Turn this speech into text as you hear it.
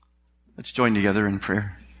Let's join together in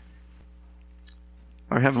prayer.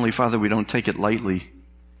 Our Heavenly Father, we don't take it lightly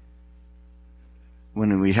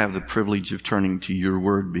when we have the privilege of turning to your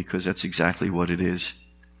word, because that's exactly what it is.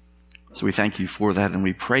 So we thank you for that, and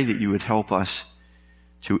we pray that you would help us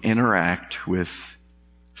to interact with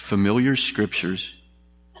familiar scriptures.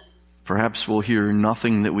 Perhaps we'll hear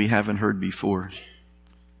nothing that we haven't heard before,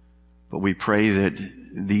 but we pray that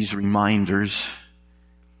these reminders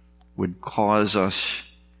would cause us,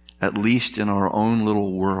 at least in our own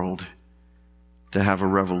little world, to have a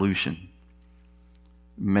revolution.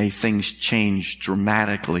 May things change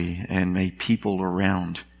dramatically, and may people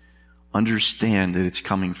around understand that it's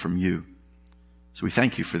coming from you. So we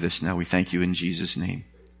thank you for this now. We thank you in Jesus' name.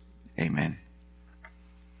 Amen.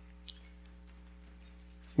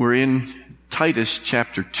 We're in Titus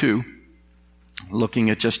chapter 2, looking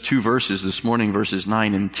at just 2 verses this morning, verses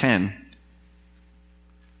 9 and 10.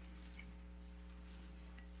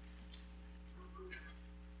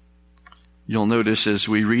 You'll notice as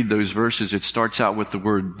we read those verses, it starts out with the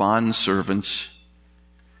word bondservants.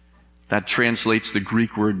 That translates the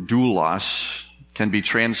Greek word doulos, can be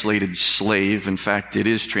translated slave. In fact, it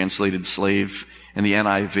is translated slave in the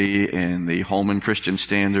NIV and the Holman Christian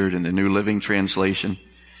Standard and the New Living Translation.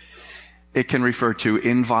 It can refer to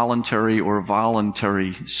involuntary or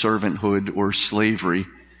voluntary servanthood or slavery.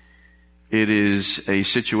 It is a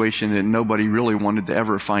situation that nobody really wanted to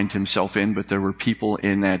ever find himself in, but there were people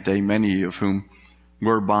in that day, many of whom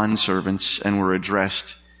were bondservants and were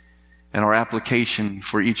addressed. And our application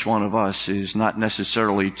for each one of us is not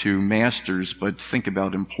necessarily to masters, but think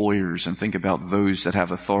about employers and think about those that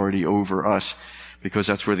have authority over us, because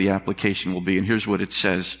that's where the application will be. And here's what it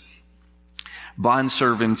says.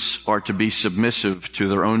 Bondservants are to be submissive to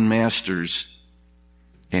their own masters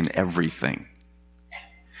in everything.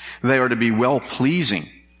 They are to be well-pleasing,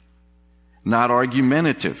 not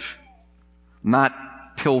argumentative, not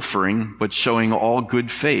pilfering, but showing all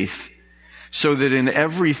good faith, so that in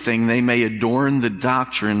everything they may adorn the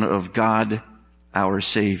doctrine of God our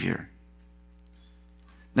Savior.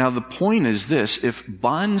 Now the point is this: if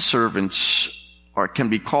bondservants can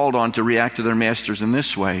be called on to react to their masters in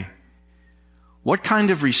this way, what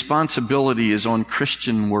kind of responsibility is on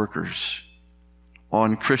Christian workers,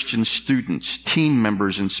 on Christian students, team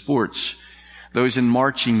members in sports, those in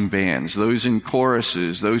marching bands, those in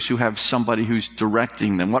choruses, those who have somebody who's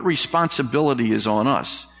directing them? What responsibility is on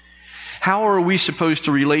us? How are we supposed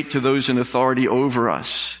to relate to those in authority over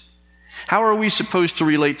us? How are we supposed to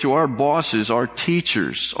relate to our bosses, our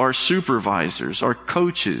teachers, our supervisors, our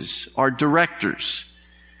coaches, our directors?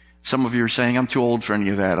 Some of you are saying, I'm too old for any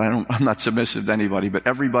of that. I'm not submissive to anybody, but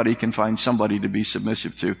everybody can find somebody to be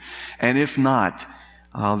submissive to. And if not,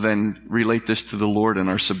 then relate this to the Lord and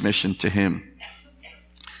our submission to Him.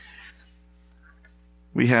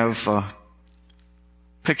 We have a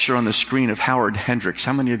picture on the screen of Howard Hendricks.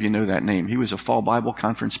 How many of you know that name? He was a fall Bible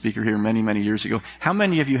conference speaker here many, many years ago. How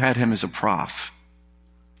many of you had him as a prof?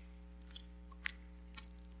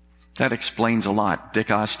 That explains a lot. Dick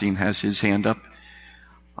Osteen has his hand up.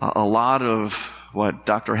 A lot of what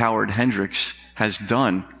Dr. Howard Hendricks has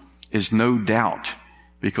done is no doubt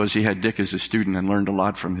because he had Dick as a student and learned a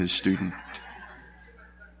lot from his student.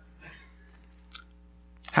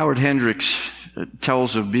 Howard Hendricks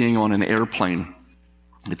tells of being on an airplane.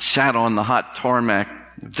 It sat on the hot tarmac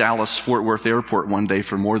of Dallas-Fort Worth Airport one day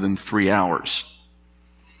for more than 3 hours.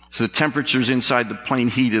 So the temperatures inside the plane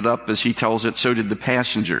heated up, as he tells it, so did the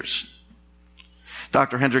passengers.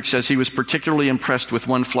 Dr. Hendricks says he was particularly impressed with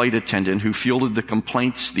one flight attendant who fielded the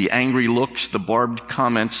complaints, the angry looks, the barbed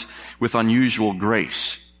comments with unusual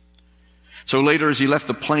grace. So later, as he left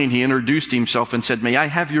the plane, he introduced himself and said, "May I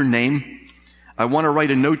have your name? I want to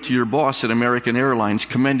write a note to your boss at American Airlines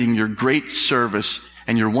commending your great service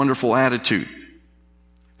and your wonderful attitude."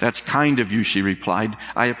 "That's kind of you," she replied.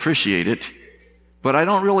 "I appreciate it, but I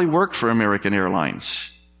don't really work for American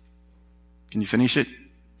Airlines." Can you finish it?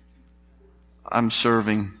 "I'm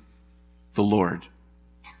serving the Lord."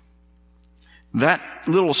 That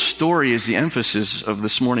little story is the emphasis of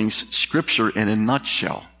this morning's scripture in a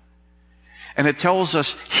nutshell. And it tells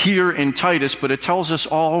us here in Titus, but it tells us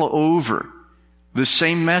all over the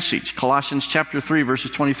same message. Colossians chapter 3,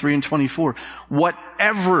 verses 23 and 24.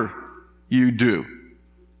 Whatever you do,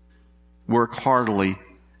 work heartily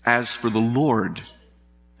as for the Lord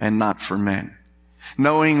and not for men,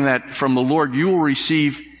 knowing that from the Lord you will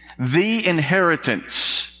receive the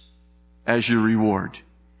inheritance as your reward.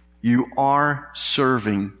 You are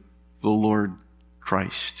serving the Lord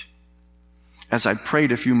Christ. As I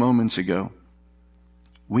prayed a few moments ago,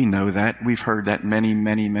 we know that. We've heard that many,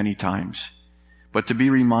 many, many times. but to be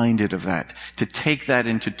reminded of that, to take that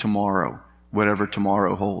into tomorrow, whatever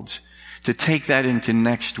tomorrow holds, to take that into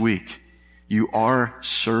next week. You are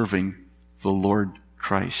serving the Lord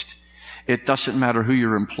Christ. It doesn't matter who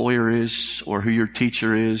your employer is or who your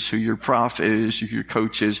teacher is, who your prof is, who your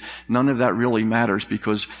coach is. None of that really matters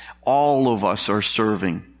because all of us are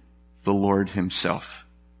serving the Lord himself.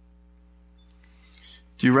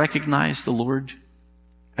 Do you recognize the Lord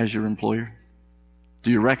as your employer?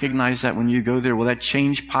 Do you recognize that when you go there? Will that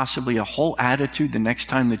change possibly a whole attitude the next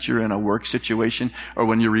time that you're in a work situation or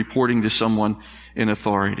when you're reporting to someone in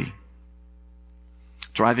authority?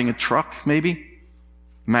 Driving a truck, maybe?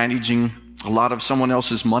 Managing a lot of someone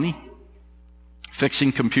else's money?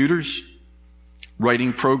 Fixing computers?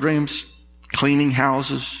 Writing programs? Cleaning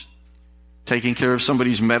houses? Taking care of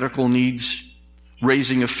somebody's medical needs?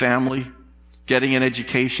 Raising a family? Getting an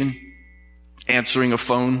education? Answering a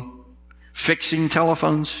phone? Fixing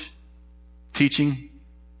telephones, teaching,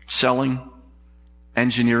 selling,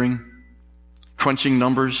 engineering, crunching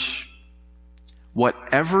numbers.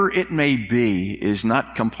 Whatever it may be is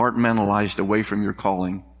not compartmentalized away from your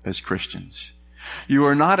calling as Christians. You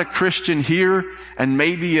are not a Christian here and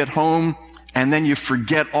maybe at home and then you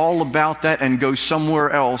forget all about that and go somewhere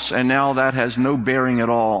else, and now that has no bearing at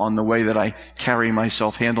all on the way that I carry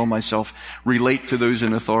myself, handle myself, relate to those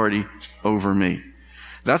in authority over me.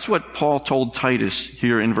 That's what Paul told Titus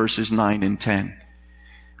here in verses 9 and 10.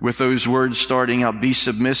 With those words starting out, be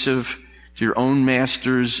submissive to your own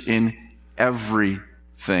masters in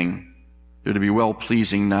everything. They're to be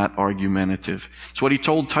well-pleasing, not argumentative. It's what he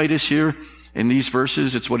told Titus here in these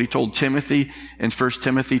verses. It's what he told Timothy in 1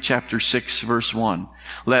 Timothy chapter 6, verse 1.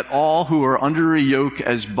 Let all who are under a yoke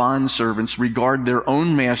as bondservants regard their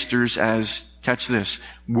own masters as, catch this,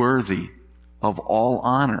 worthy of all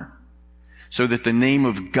honor, so that the name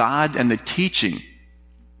of God and the teaching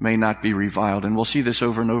may not be reviled. And we'll see this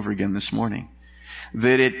over and over again this morning.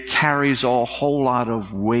 That it carries a whole lot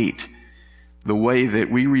of weight, the way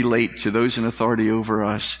that we relate to those in authority over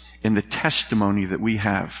us in the testimony that we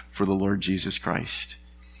have for the Lord Jesus Christ.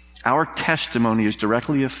 Our testimony is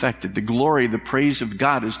directly affected. The glory, the praise of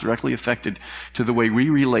God is directly affected to the way we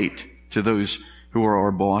relate to those who are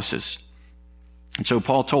our bosses. And so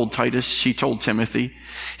Paul told Titus, he told Timothy,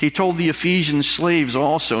 he told the Ephesian slaves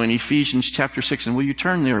also in Ephesians chapter 6. And will you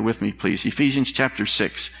turn there with me, please? Ephesians chapter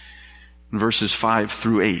 6, verses 5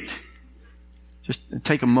 through 8. Just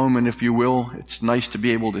take a moment, if you will. It's nice to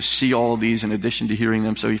be able to see all of these in addition to hearing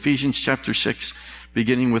them. So Ephesians chapter 6,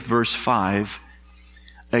 beginning with verse 5.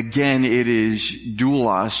 Again, it is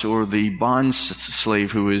doulos, or the bond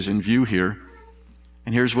slave, who is in view here.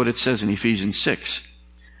 And here's what it says in Ephesians 6.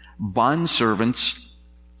 Bondservants,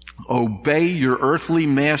 obey your earthly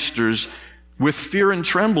masters with fear and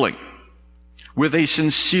trembling, with a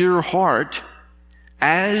sincere heart,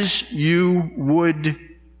 as you would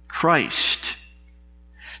Christ,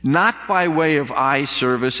 not by way of eye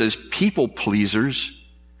service as people pleasers,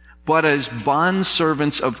 but as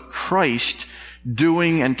bondservants of Christ,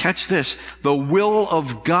 doing, and catch this, the will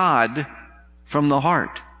of God from the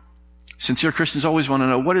heart. Sincere Christians always want to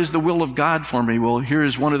know, what is the will of God for me? Well, here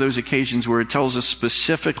is one of those occasions where it tells us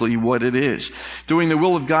specifically what it is. Doing the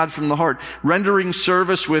will of God from the heart, rendering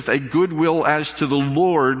service with a good will as to the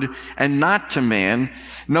Lord and not to man,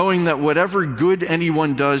 knowing that whatever good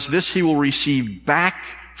anyone does, this he will receive back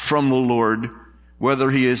from the Lord,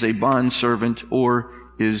 whether he is a bondservant or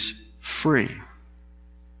is free.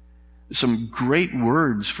 Some great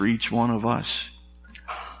words for each one of us.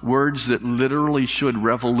 Words that literally should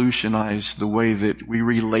revolutionize the way that we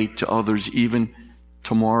relate to others even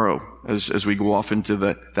tomorrow as we go off into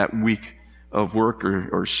that week of work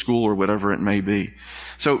or school or whatever it may be.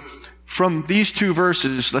 So from these two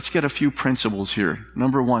verses, let's get a few principles here.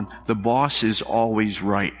 Number one, the boss is always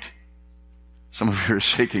right. Some of you are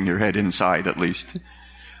shaking your head inside at least.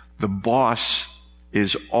 The boss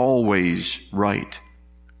is always right.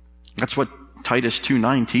 That's what Titus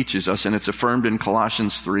 2:9 teaches us, and it's affirmed in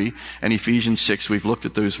Colossians 3 and Ephesians 6. We've looked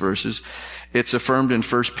at those verses. It's affirmed in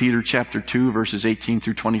 1 Peter chapter 2, verses 18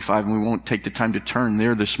 through 25, and we won't take the time to turn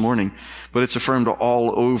there this morning, but it's affirmed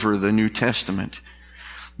all over the New Testament.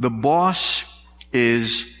 The boss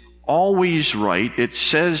is always right. It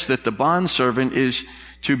says that the bondservant is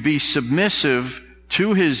to be submissive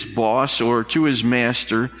to his boss or to his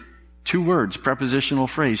master. Two words, prepositional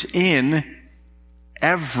phrase, in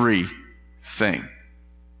everything.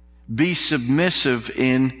 Be submissive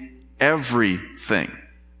in everything.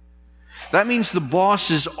 That means the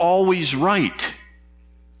boss is always right.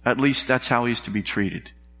 At least that's how he's to be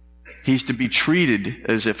treated. He's to be treated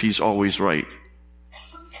as if he's always right,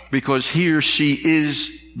 because he or she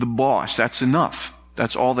is the boss. That's enough.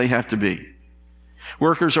 That's all they have to be.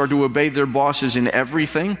 Workers are to obey their bosses in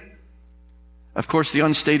everything. Of course, the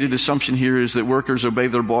unstated assumption here is that workers obey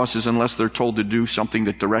their bosses unless they're told to do something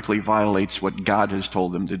that directly violates what God has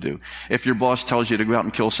told them to do. If your boss tells you to go out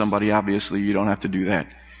and kill somebody, obviously you don't have to do that.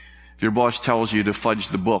 If your boss tells you to fudge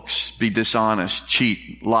the books, be dishonest,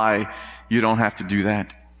 cheat, lie, you don't have to do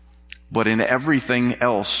that. But in everything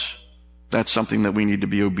else, that's something that we need to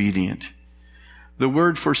be obedient. The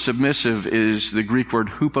word for submissive is the Greek word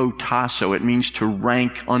hupotasso. It means to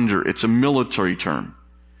rank under. It's a military term.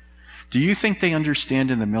 Do you think they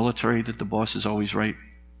understand in the military that the boss is always right?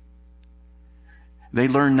 They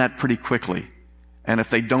learn that pretty quickly. And if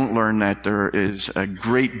they don't learn that, there is a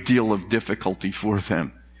great deal of difficulty for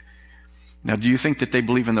them. Now, do you think that they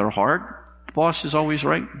believe in their heart the boss is always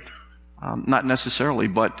right? Not necessarily,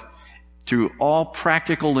 but to all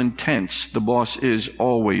practical intents, the boss is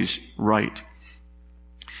always right.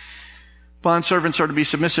 Bondservants are to be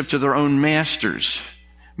submissive to their own masters.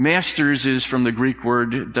 Masters is from the Greek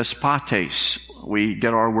word despotes. We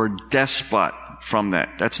get our word despot from that.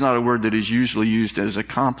 That's not a word that is usually used as a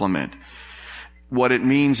compliment. What it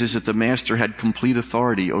means is that the master had complete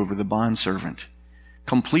authority over the bondservant.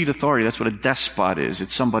 Complete authority, that's what a despot is.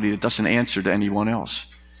 It's somebody that doesn't answer to anyone else.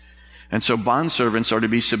 And so bondservants are to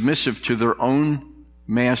be submissive to their own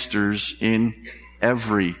masters in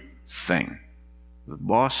everything. The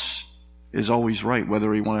boss is always right, whether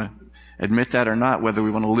we want to admit that or not, whether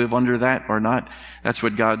we want to live under that or not. That's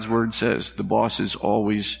what God's word says. The boss is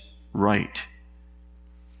always right.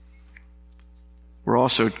 We're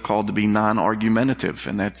also called to be non-argumentative,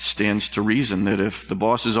 and that stands to reason that if the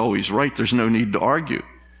boss is always right, there's no need to argue.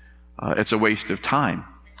 It's a waste of time,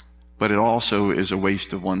 but it also is a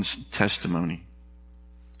waste of one's testimony.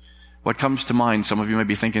 What comes to mind, some of you may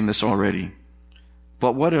be thinking this already,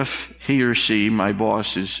 but what if he or she, my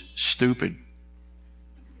boss, is stupid?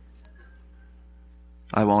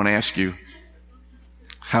 I won't ask you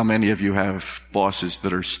how many of you have bosses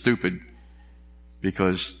that are stupid,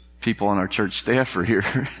 because people on our church staff are here,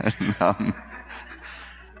 and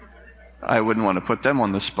I wouldn't want to put them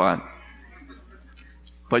on the spot.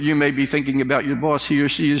 But you may be thinking about your boss, he or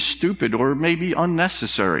she is stupid or maybe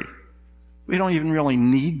unnecessary. We don't even really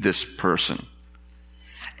need this person.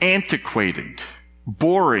 Antiquated,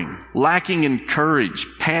 boring, lacking in courage,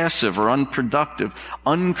 passive or unproductive,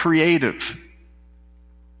 uncreative.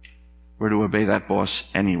 We're to obey that boss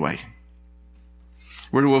anyway.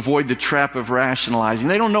 We're to avoid the trap of rationalizing.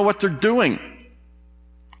 They don't know what they're doing.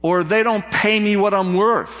 Or they don't pay me what I'm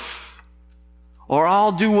worth. Or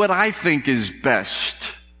I'll do what I think is best.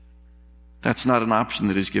 That's not an option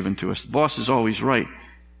that is given to us. The boss is always right.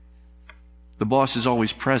 The boss is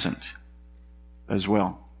always present as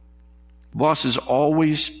well. The boss is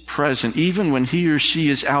always present, even when he or she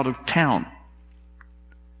is out of town.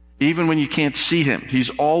 Even when you can't see him, he's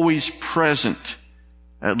always present,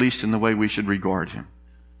 at least in the way we should regard him.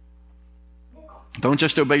 Don't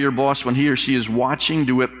just obey your boss when he or she is watching.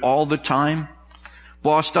 Do it all the time.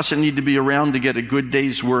 Boss doesn't need to be around to get a good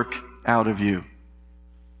day's work out of you.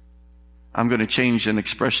 I'm going to change an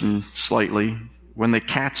expression slightly. When the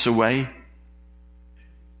cat's away,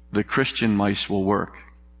 the Christian mice will work.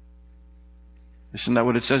 Isn't that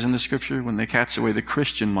what it says in the scripture? When the cat's away, the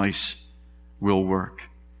Christian mice will work.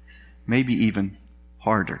 Maybe even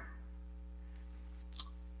harder.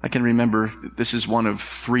 I can remember, this is one of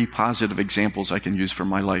 3 positive examples I can use from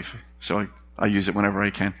my life. So I use it whenever I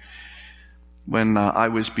can. When I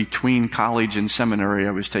was between college and seminary,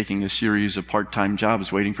 I was taking a series of part-time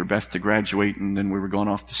jobs waiting for Beth to graduate, and then we were going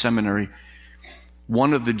off to seminary.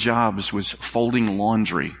 One of the jobs was folding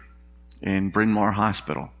laundry in Bryn Mawr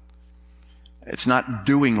Hospital. It's not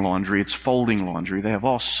doing laundry, it's folding laundry. They have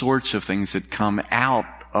all sorts of things that come out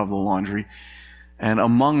of the laundry. And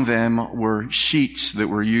among them were sheets that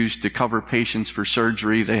were used to cover patients for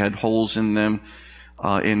surgery. They had holes in them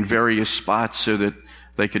in various spots so that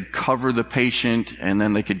they could cover the patient, and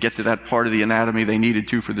then they could get to that part of the anatomy they needed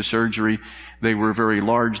to for the surgery. They were very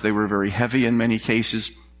large. They were very heavy in many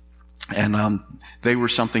cases. And they were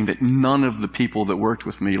something that none of the people that worked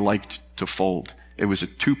with me liked to fold. It was a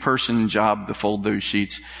 2-person job to fold those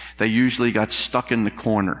sheets. They usually got stuck in the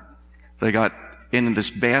corner. They got in this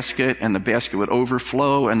basket, and the basket would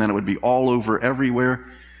overflow, and then it would be all over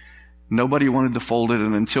everywhere. Nobody wanted to fold it,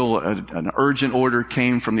 and until an urgent order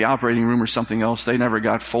came from the operating room or something else, they never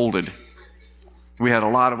got folded. We had a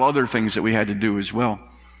lot of other things that we had to do as well.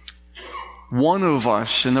 One of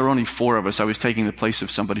us, and there were only 4 of us, I was taking the place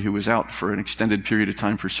of somebody who was out for an extended period of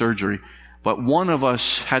time for surgery, but one of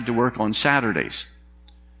us had to work on Saturdays.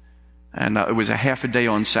 And it was a half a day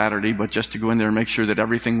on Saturday, but just to go in there and make sure that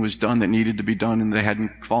everything was done that needed to be done and they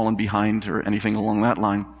hadn't fallen behind or anything along that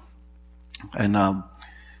line. And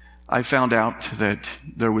I found out that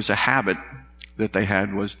there was a habit that they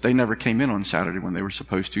had was they never came in on Saturday when they were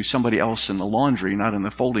supposed to. Somebody else in the laundry, not in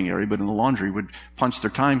the folding area, but in the laundry, would punch their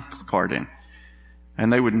time card in.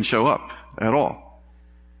 And they wouldn't show up at all.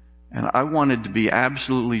 And I wanted to be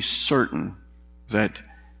absolutely certain that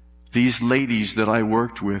these ladies that I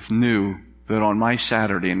worked with knew that on my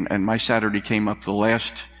Saturday, and my Saturday came up the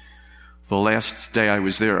last day I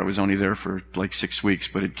was there. I was only there for like 6 weeks,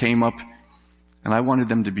 but it came up, and I wanted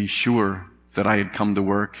them to be sure that I had come to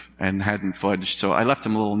work and hadn't fudged. So I left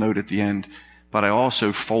them a little note at the end, but I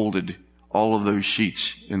also folded all of those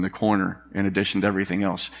sheets in the corner in addition to everything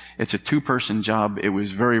else. It's a 2-person job. It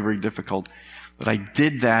was very, very difficult, but I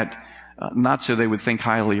did that not so they would think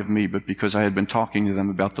highly of me, but because I had been talking to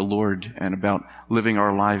them about the Lord and about living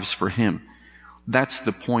our lives for Him. That's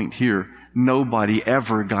the point here. Nobody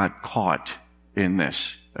ever got caught in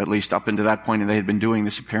this, at least up until that point, and they had been doing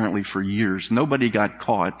this apparently for years. Nobody got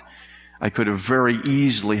caught. I could have very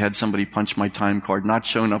easily had somebody punch my time card, not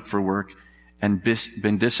shown up for work, and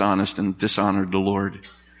been dishonest and dishonored the Lord.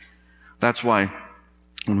 That's why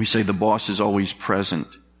when we say the boss is always present,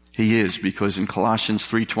 He is, because in Colossians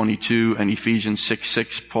 3:22 and Ephesians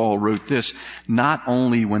 6:6, Paul wrote this, not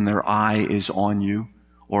only when their eye is on you,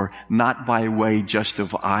 or not by way just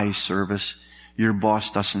of eye service, your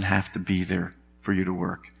boss doesn't have to be there for you to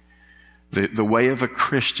work. The way of a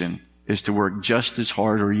Christian is to work just as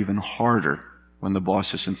hard or even harder when the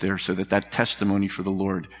boss isn't there, so that testimony for the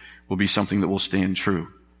Lord will be something that will stand true.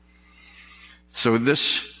 So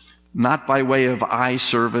this, not by way of eye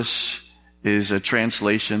service, is a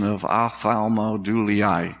translation of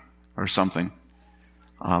ophthalmodulei or something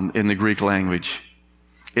in the Greek language.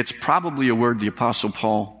 It's probably a word the Apostle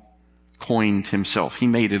Paul coined himself. He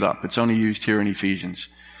made it up. It's only used here in Ephesians.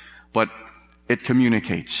 But it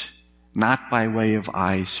communicates, not by way of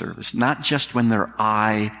eye service, not just when their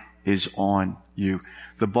eye is on you.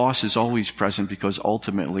 The boss is always present because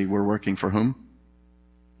ultimately we're working for whom?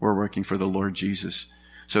 We're working for the Lord Jesus.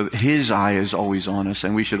 So His eye is always on us,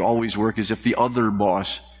 and we should always work as if the other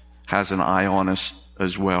boss has an eye on us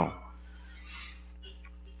as well.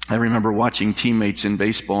 I remember watching teammates in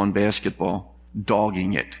baseball and basketball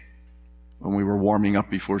dogging it when we were warming up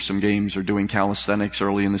before some games or doing calisthenics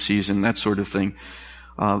early in the season, that sort of thing.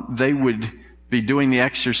 They would be doing the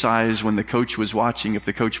exercise when the coach was watching. If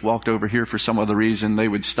the coach walked over here for some other reason, they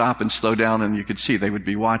would stop and slow down, and you could see they would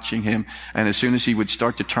be watching him. And as soon as he would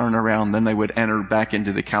start to turn around, then they would enter back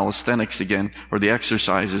into the calisthenics again, or the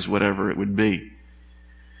exercises, whatever it would be.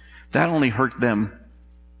 That only hurt them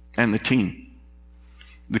and the team.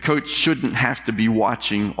 The coach shouldn't have to be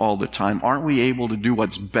watching all the time. Aren't we able to do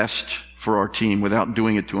what's best for our team without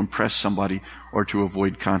doing it to impress somebody or to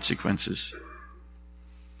avoid consequences?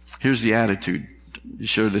 Here's the attitude to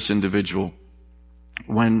show this individual.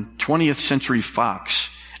 When 20th Century Fox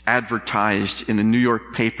advertised in the New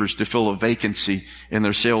York papers to fill a vacancy in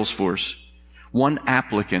their sales force, one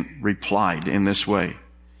applicant replied in this way.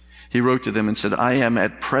 He wrote to them and said, I am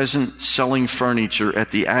at present selling furniture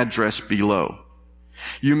at the address below.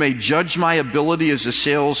 You may judge my ability as a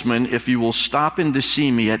salesman if you will stop in to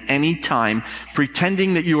see me at any time,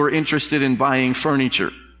 pretending that you are interested in buying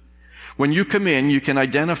furniture. When you come in, you can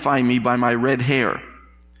identify me by my red hair,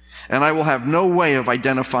 and I will have no way of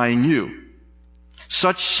identifying you.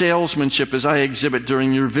 Such salesmanship as I exhibit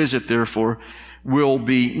during your visit, therefore, will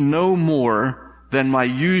be no more than my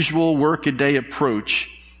usual workaday approach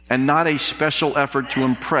and not a special effort to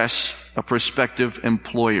impress a prospective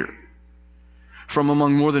employer. From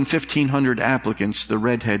among more than 1,500 applicants, the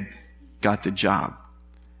redhead got the job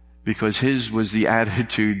because his was the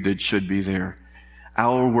attitude that should be there.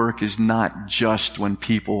 Our work is not just when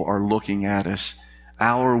people are looking at us.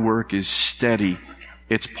 Our work is steady.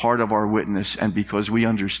 It's part of our witness, and because we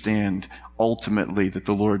understand ultimately that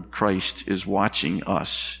the Lord Christ is watching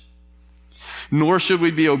us. Nor should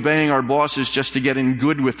we be obeying our bosses just to get in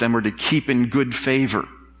good with them or to keep in good favor.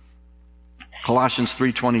 Colossians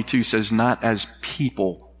 3:22 says, not as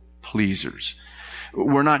people pleasers.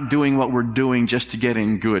 We're not doing what we're doing just to get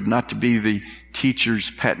in good, not to be the teacher's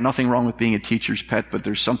pet. Nothing wrong with being a teacher's pet, but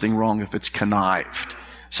there's something wrong if it's connived.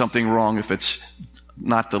 Something wrong if it's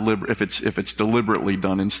not deliberate, if it's deliberately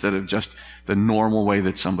done instead of just the normal way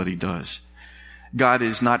that somebody does. God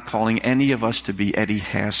is not calling any of us to be Eddie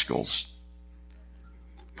Haskells.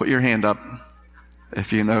 Put your hand up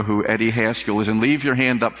if you know who Eddie Haskell is, and leave your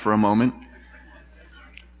hand up for a moment.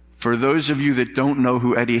 For those of you that don't know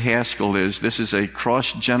who Eddie Haskell is, this is a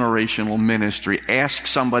cross-generational ministry. Ask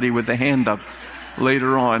somebody with a hand up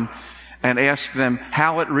later on and ask them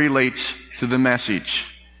how it relates to the message.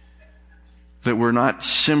 That we're not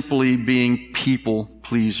simply being people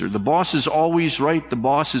pleaser. The boss is always right. The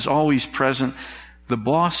boss is always present. The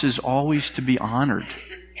boss is always to be honored.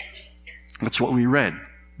 That's what we read.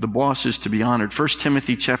 The boss is to be honored. 1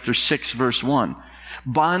 Timothy chapter 6, verse 1.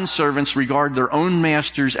 Bondservants regard their own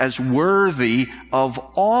masters as worthy of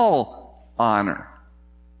all honor.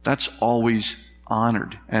 That's always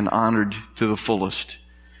honored and honored to the fullest.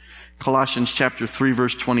 Colossians chapter 3,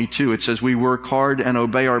 verse 22, it says, we work hard and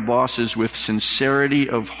obey our bosses with sincerity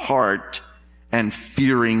of heart and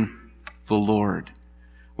fearing the Lord.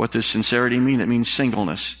 What does sincerity mean? It means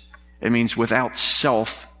singleness. It means without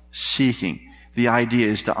self-seeking. The idea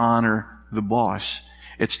is to honor the boss.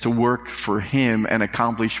 It's to work for him and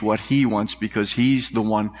accomplish what he wants because he's the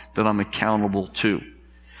one that I'm accountable to.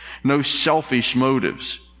 No selfish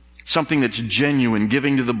motives. Something that's genuine,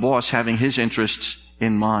 giving to the boss, having his interests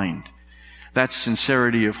in mind. That's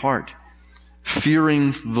sincerity of heart.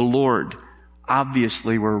 Fearing the Lord.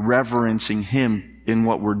 Obviously, we're reverencing him in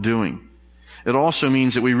what we're doing. It also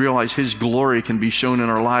means that we realize his glory can be shown in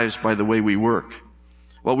our lives by the way we work.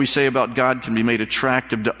 What we say about God can be made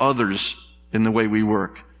attractive to others in the way we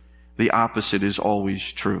work. The opposite is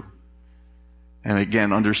always true. And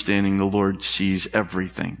again, understanding the Lord sees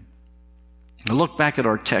everything. Now look back at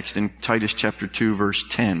our text in Titus chapter 2, verse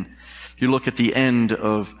 10. If you look at the end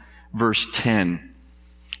of verse 10,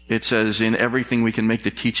 it says, in everything we can make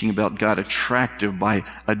the teaching about God attractive by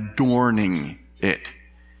adorning it.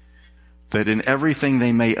 That in everything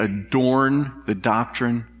they may adorn the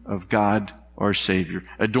doctrine of God our Savior.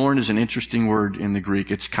 Adorn is an interesting word in the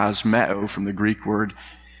Greek. It's kosmeo from the Greek word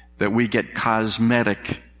that we get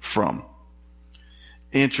cosmetic from.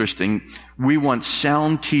 Interesting. We want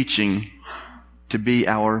sound teaching to be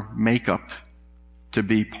our makeup, to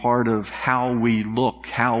be part of how we look,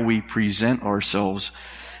 how we present ourselves.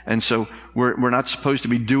 And so we're not supposed to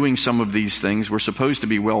be doing some of these things. We're supposed to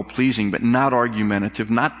be well-pleasing, but not argumentative,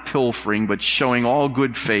 not pilfering, but showing all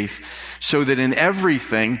good faith, so that in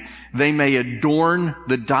everything they may adorn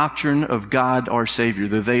the doctrine of God our Savior.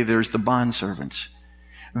 There's the bondservants.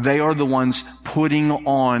 They are the ones putting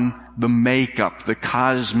on the makeup, the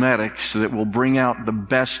cosmetics that will bring out the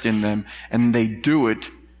best in them, and they do it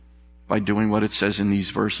by doing what it says in these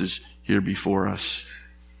verses here before us.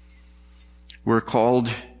 We're called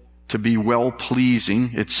to be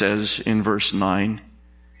well-pleasing, it says in verse 9.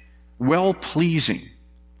 Well-pleasing,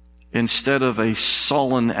 instead of a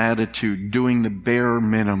sullen attitude, doing the bare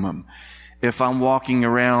minimum. If I'm walking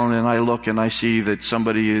around and I look and I see that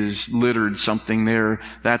somebody has littered something there,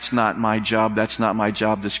 that's not my job, that's not my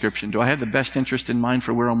job description. Do I have the best interest in mind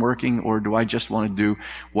for where I'm working, or do I just want to do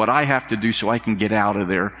what I have to do so I can get out of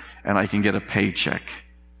there and I can get a paycheck?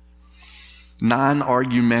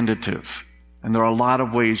 Non-argumentative. And there are a lot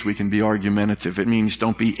of ways we can be argumentative. It means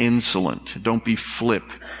don't be insolent, don't be flip,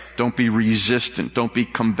 don't be resistant, don't be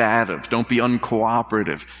combative, don't be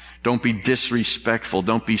uncooperative, don't be disrespectful,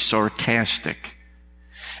 don't be sarcastic.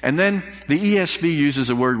 And then the ESV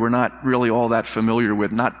uses a word we're not really all that familiar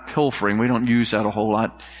with, not pilfering. We don't use that a whole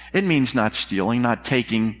lot. It means not stealing, not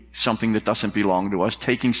taking something that doesn't belong to us,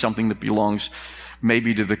 taking something that belongs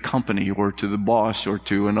maybe to the company or to the boss or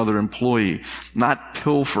to another employee, not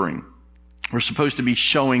pilfering. We're supposed to be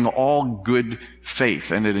showing all good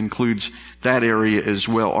faith, and it includes that area as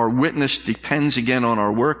well. Our witness depends again on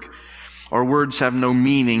our work. Our words have no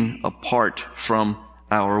meaning apart from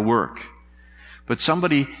our work. But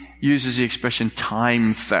somebody uses the expression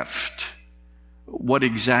time theft. What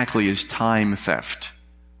exactly is time theft?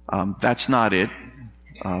 That's not it.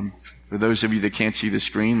 For those of you that can't see the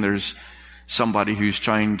screen, there's somebody who's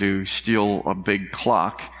trying to steal a big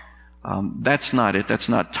clock. That's not it. That's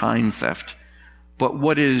not time theft. But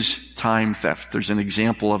what is time theft? There's an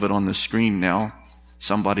example of it on the screen now.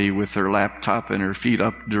 Somebody with their laptop and her feet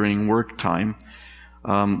up during work time.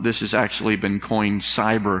 This has actually been coined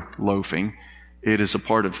cyber loafing. It is a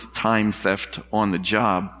part of time theft on the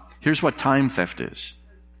job. Here's what time theft is.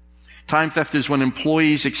 Time theft is when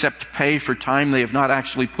employees accept pay for time they have not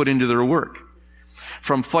actually put into their work.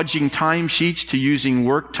 From fudging timesheets to using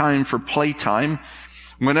work time for playtime,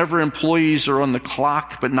 whenever employees are on the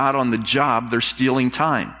clock but not on the job, they're stealing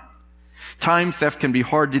time. Time theft can be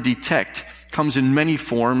hard to detect, comes in many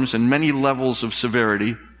forms and many levels of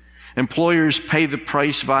severity. Employers pay the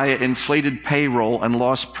price via inflated payroll and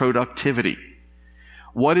lost productivity.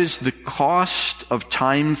 What is the cost of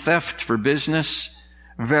time theft for business?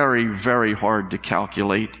 Very, very hard to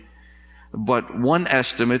calculate. but one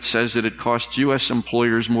estimate says that it costs U.S.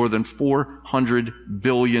 employers more than $400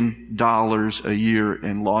 billion a year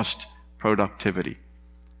in lost productivity.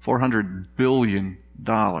 $400 billion.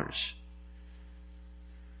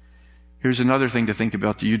 Here's another thing to think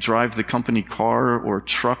about. Do you drive the company car or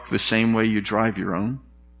truck the same way you drive your own?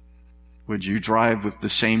 Would you drive with the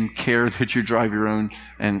same care that you drive your own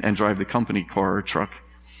and drive the company car or truck?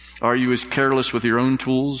 Are you as careless with your own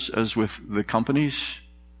tools as with the company's?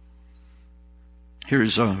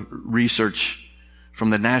 Here's research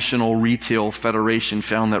from the National Retail Federation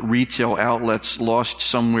found that retail outlets lost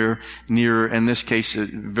somewhere near, in this case, a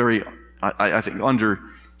very, I think,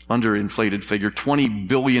 underinflated figure, $20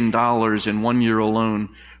 billion in 1 year alone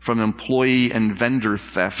from employee and vendor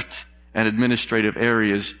theft and administrative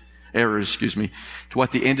errors, to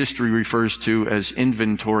what the industry refers to as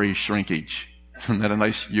inventory shrinkage. Isn't that a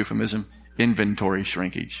nice euphemism? Inventory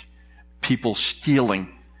shrinkage. People stealing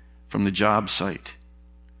from the job site.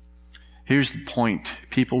 Here's the point.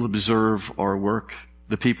 People observe our work.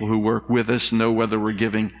 The people who work with us know whether we're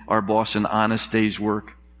giving our boss an honest day's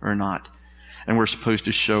work or not. And we're supposed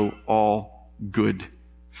to show all good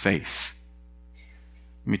faith.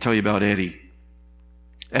 Let me tell you about Eddie.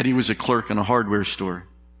 Eddie was a clerk in a hardware store.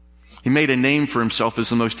 He made a name for himself as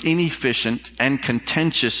the most inefficient and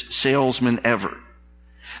contentious salesman ever.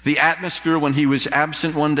 The atmosphere when he was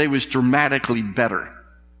absent one day was dramatically better.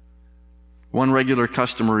 One regular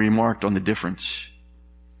customer remarked on the difference.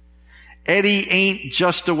 Eddie ain't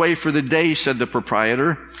just away for the day, said the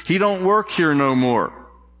proprietor. He don't work here no more.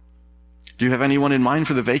 Do you have anyone in mind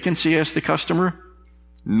for the vacancy? Asked the customer.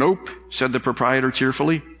 Nope, said the proprietor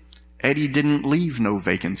cheerfully. Eddie didn't leave no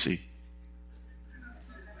vacancy.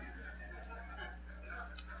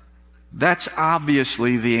 That's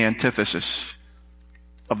obviously the antithesis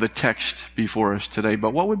of the text before us today.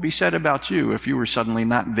 But what would be said about you if you were suddenly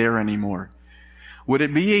not there anymore? Would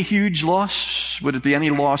it be a huge loss? Would it be any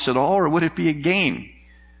loss at all? Or would it be a gain?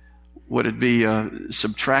 Would it be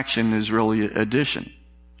subtraction is really addition?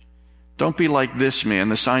 Don't be like this man.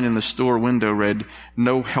 The sign in the store window read,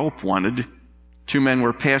 "No help wanted." Two men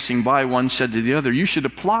were passing by. One said to the other, "You should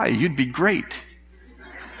apply. You'd be great."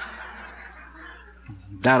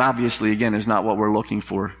 That obviously, again, is not what we're looking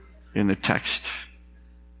for in the text.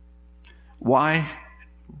 Why?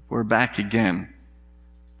 We're back again.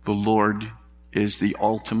 The Lord is the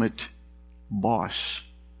ultimate boss.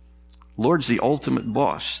 Lord's the ultimate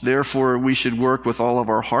boss. Therefore, we should work with all of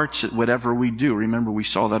our hearts at whatever we do. Remember, we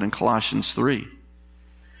saw that in Colossians 3.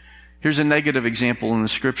 Here's a negative example in the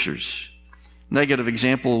Scriptures. Negative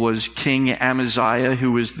example was King Amaziah,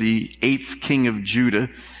 who was the 8th king of Judah.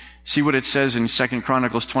 See what it says in 2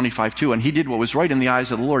 Chronicles 25:2. And he did what was right in the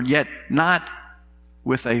eyes of the Lord, yet not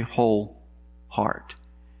with a whole heart.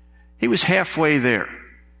 He was halfway there,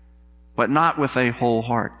 but not with a whole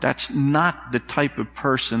heart. That's not the type of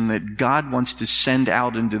person that God wants to send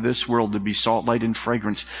out into this world to be salt, light, and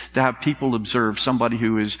fragrance, to have people observe somebody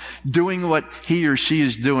who is doing what he or she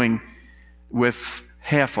is doing with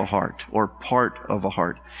half a heart or part of a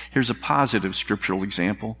heart. Here's a positive scriptural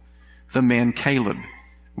example. The man Caleb.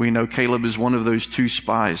 We know Caleb is one of those two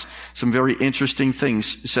spies. Some very interesting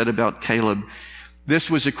things said about Caleb. This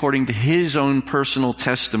was according to his own personal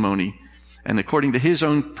testimony. And according to his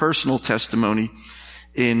own personal testimony,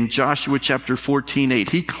 in Joshua chapter 14:8,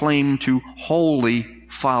 he claimed to wholly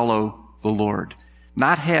follow the Lord.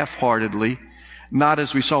 Not half-heartedly, not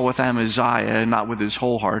as we saw with Amaziah, not with his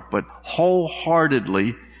whole heart, but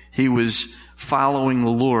wholeheartedly he was following the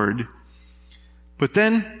Lord. But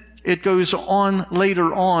then it goes on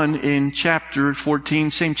later on in chapter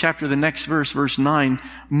 14, same chapter, the next verse, verse 9,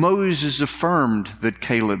 Moses affirmed that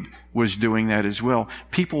Caleb was doing that as well.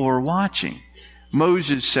 People were watching.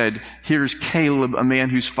 Moses said, here's Caleb, a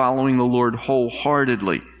man who's following the Lord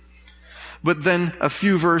wholeheartedly. But then a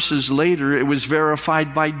few verses later, it was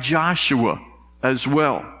verified by Joshua as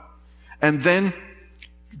well. And then,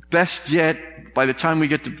 best yet, by the time we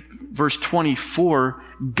get to verse 24,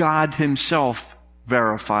 God himself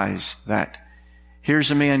verifies that.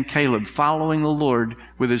 Here's a man, Caleb, following the Lord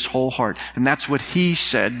with his whole heart. And that's what he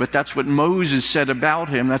said, but that's what Moses said about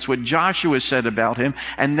him. That's what Joshua said about him.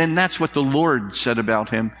 And then that's what the Lord said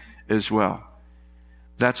about him as well.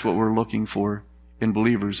 That's what we're looking for in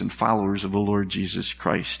believers and followers of the Lord Jesus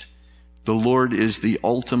Christ. The Lord is the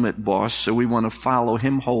ultimate boss, so we want to follow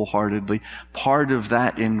him wholeheartedly. Part of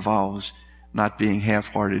that involves not being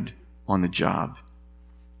half-hearted on the job.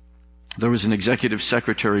 There was an executive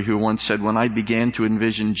secretary who once said, when I began to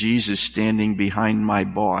envision Jesus standing behind my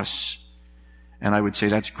boss, and I would say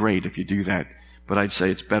that's great if you do that, but I'd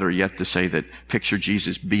say it's better yet to say that picture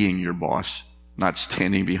Jesus being your boss not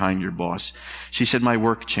standing behind your boss. She said, my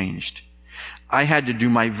work changed. I had to do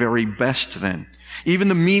my very best then. Even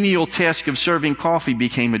the menial task of serving coffee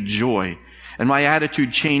became a joy, and my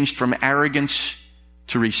attitude changed from arrogance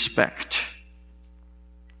to respect.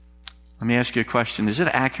 Let me ask you a question. Is it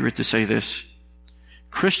accurate to say this?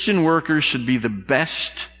 Christian workers should be the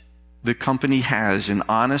best the company has in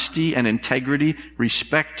honesty and integrity,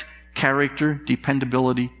 respect, character,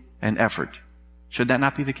 dependability, and effort. Should that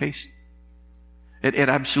not be the case? It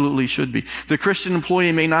absolutely should be. The Christian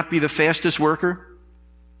employee may not be the fastest worker,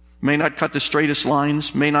 may not cut the straightest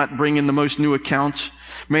lines, may not bring in the most new accounts,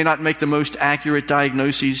 may not make the most accurate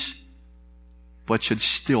diagnoses, but should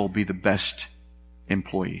still be the best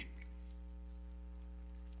employee.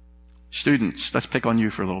 Students, let's pick on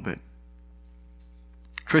you for a little bit.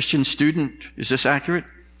 Christian student, is this accurate?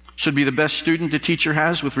 Should be the best student the teacher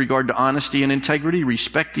has with regard to honesty and integrity,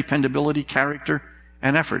 respect, dependability, character,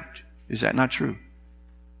 and effort. Is that not true?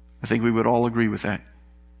 I think we would all agree with that.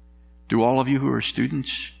 Do all of you who are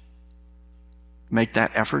students make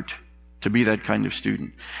that effort to be that kind of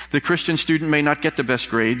student? The Christian student may not get the best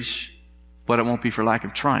grades, but it won't be for lack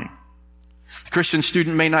of trying. The Christian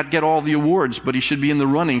student may not get all the awards, but he should be in the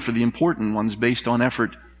running for the important ones based on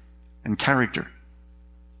effort and character.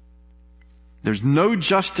 There's no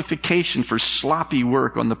justification for sloppy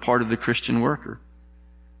work on the part of the Christian worker.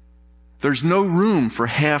 There's no room for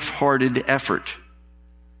half-hearted effort.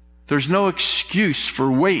 There's no excuse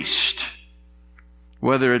for waste,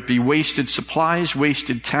 whether it be wasted supplies,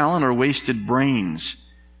 wasted talent, or wasted brains.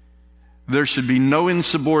 There should be no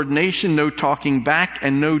insubordination, no talking back,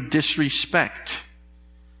 and no disrespect.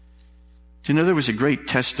 Do you know there was a great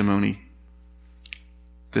testimony?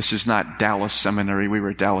 This is not Dallas Seminary. We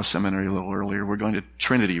were at Dallas Seminary a little earlier. We're going to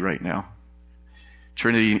Trinity right now.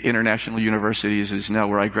 Trinity International University is now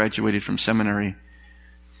where I graduated from seminary.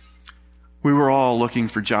 We were all looking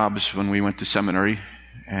for jobs when we went to seminary.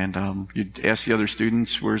 And you'd ask the other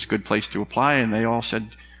students, where's a good place to apply? And they all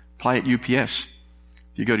said, apply at UPS.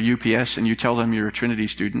 If you go to UPS and you tell them you're a Trinity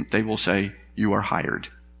student, they will say, you are hired.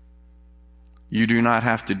 You do not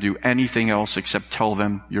have to do anything else except tell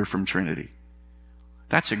them you're from Trinity.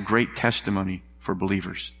 That's a great testimony for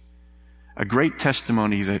believers. A great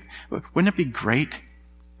testimony that, wouldn't it be great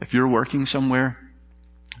if you're working somewhere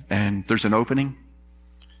and there's an opening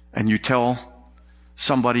and you tell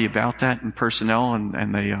somebody about that in personnel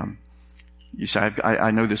and they, you say,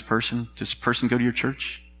 I know this person. Does this person go to your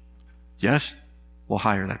church? Yes? We'll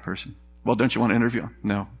hire that person. Well, don't you want to interview them?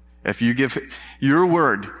 No. If you give your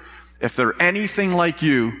word, if they're anything like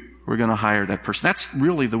you, we're going to hire that person. That's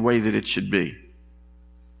really the way that it should be.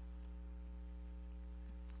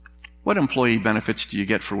 What employee benefits do you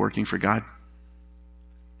get for working for God?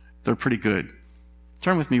 They're pretty good.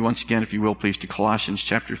 Turn with me once again, if you will, please, to Colossians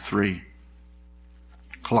chapter 3.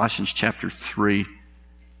 Colossians chapter 3.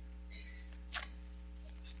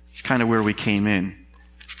 It's kind of where we came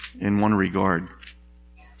in one regard.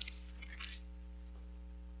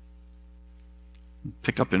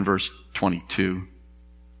 Pick up in verse 22.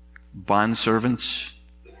 Bondservants,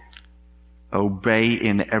 obey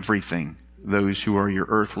in everything those who are your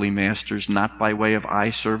earthly masters, not by way of eye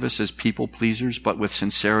service as people pleasers, but with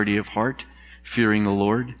sincerity of heart, fearing the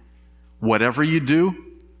Lord. Whatever you do,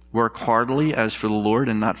 work heartily as for the Lord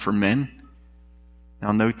and not for men.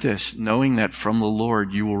 Now note this, knowing that from the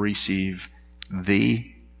Lord you will receive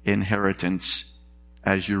the inheritance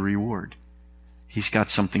as your reward. He's got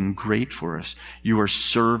something great for us. You are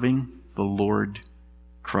serving the Lord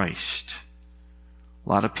Christ. A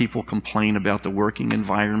lot of people complain about the working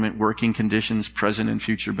environment, working conditions, present and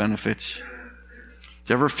future benefits. Do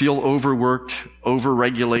you ever feel overworked,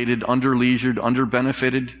 overregulated, under-leisured,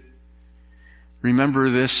 under-benefited? Remember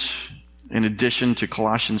this in addition to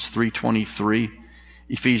Colossians 3:23,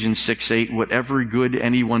 Ephesians 6:8, whatever good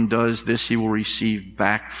anyone does, this he will receive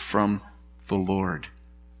back from the Lord.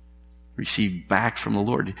 Receive back from the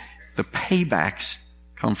Lord. The paybacks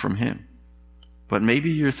come from Him. But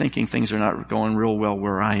maybe you're thinking things are not going real well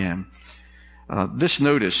where I am. This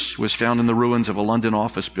notice was found in the ruins of a London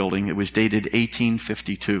office building. It was dated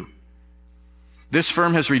 1852. This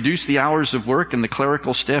firm has reduced the hours of work, and the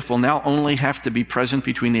clerical staff will now only have to be present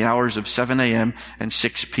between the hours of 7 a.m. and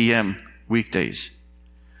 6 p.m. weekdays.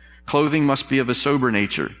 Clothing must be of a sober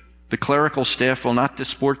nature. The clerical staff will not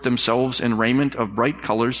disport themselves in raiment of bright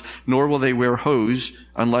colors, nor will they wear hose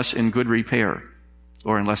unless in good repair.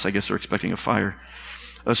 Or unless, I guess, they're expecting a fire.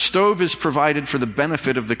 A stove is provided for the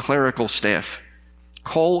benefit of the clerical staff.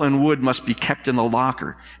 Coal and wood must be kept in the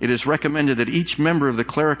locker. It is recommended that each member of the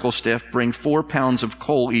clerical staff bring 4 pounds of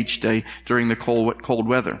coal each day during the cold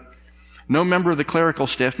weather. No member of the clerical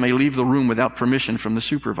staff may leave the room without permission from the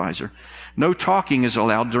supervisor. No talking is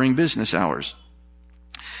allowed during business hours.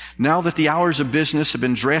 Now that the hours of business have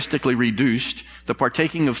been drastically reduced, the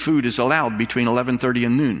partaking of food is allowed between 11:30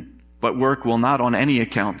 and noon, but work will not on any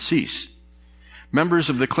account cease. Members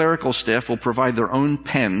of the clerical staff will provide their own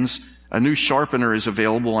pens. A new sharpener is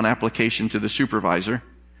available on application to the supervisor.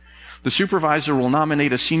 The supervisor will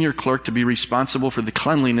nominate a senior clerk to be responsible for the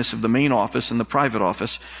cleanliness of the main office and the private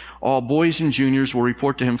office. All boys and juniors will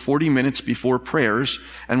report to him 40 minutes before prayers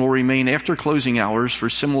and will remain after closing hours for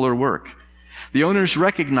similar work. The owners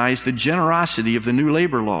recognize the generosity of the new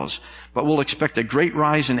labor laws, but will expect a great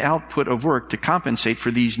rise in output of work to compensate for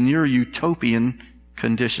these near utopian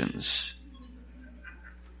conditions.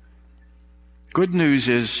 Good news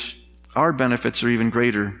is our benefits are even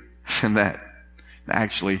greater than that.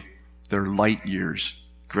 Actually, they're light years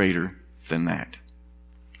greater than that.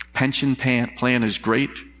 Pension plan is great.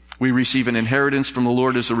 We receive an inheritance from the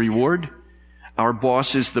Lord as a reward. Our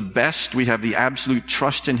boss is the best. We have the absolute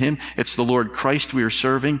trust in him. It's the Lord Christ we are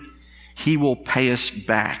serving. He will pay us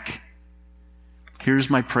back. Here's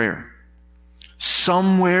my prayer.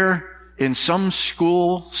 Somewhere in some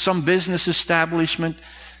school, some business establishment,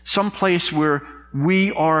 some place where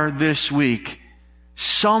we are this week,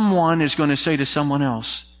 someone is going to say to someone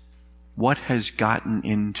else, what has gotten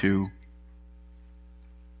into him?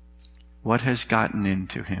 What has gotten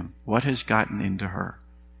into her?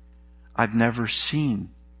 I've never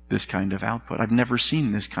seen this kind of output. I've never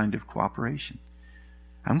seen this kind of cooperation.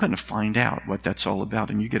 I'm going to find out what that's all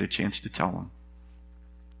about, and you get a chance to tell them.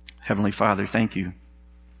 Heavenly Father, thank you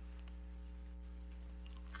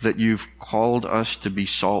that you've called us to be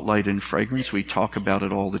salt, light, and fragrance. We talk about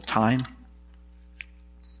it all the time.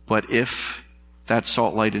 But if that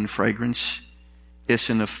salt, light, and fragrance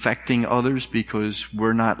isn't affecting others because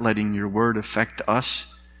we're not letting your word affect us,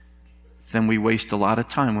 then we waste a lot of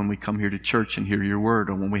time when we come here to church and hear your word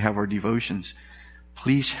or when we have our devotions.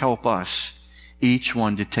 Please help us, each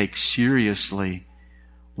one, to take seriously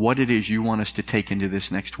what it is you want us to take into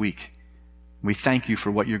this next week. We thank you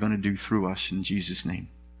for what you're going to do through us. In Jesus' name,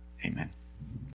 amen.